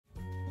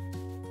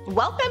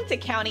Welcome to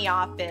County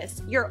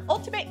Office, your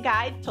ultimate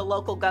guide to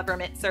local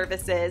government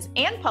services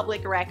and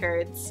public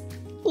records.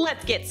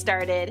 Let's get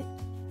started.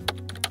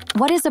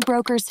 What is a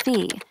broker's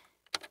fee?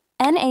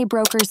 NA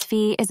broker's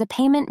fee is a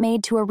payment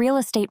made to a real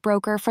estate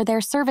broker for their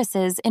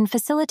services in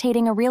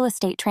facilitating a real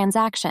estate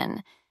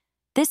transaction.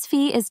 This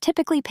fee is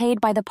typically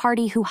paid by the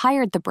party who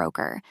hired the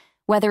broker,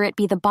 whether it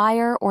be the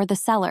buyer or the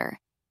seller.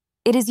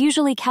 It is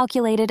usually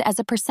calculated as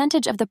a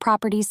percentage of the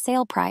property's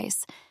sale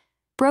price.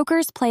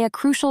 Brokers play a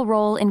crucial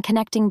role in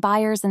connecting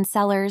buyers and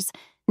sellers,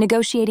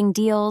 negotiating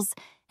deals,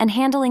 and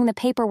handling the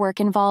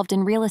paperwork involved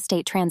in real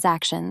estate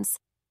transactions.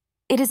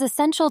 It is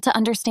essential to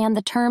understand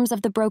the terms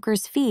of the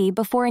broker's fee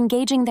before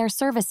engaging their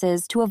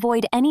services to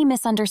avoid any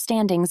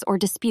misunderstandings or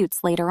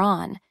disputes later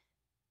on.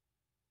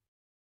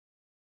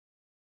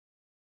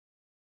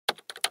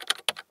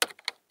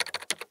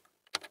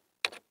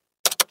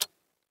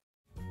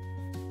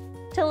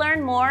 To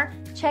learn more,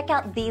 check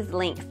out these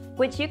links,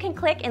 which you can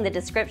click in the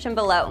description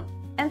below.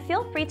 And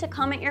feel free to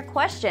comment your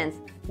questions.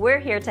 We're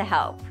here to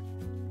help.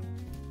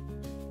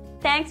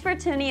 Thanks for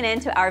tuning in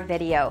to our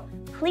video.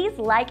 Please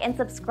like and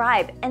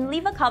subscribe and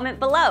leave a comment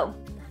below.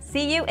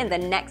 See you in the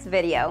next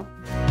video.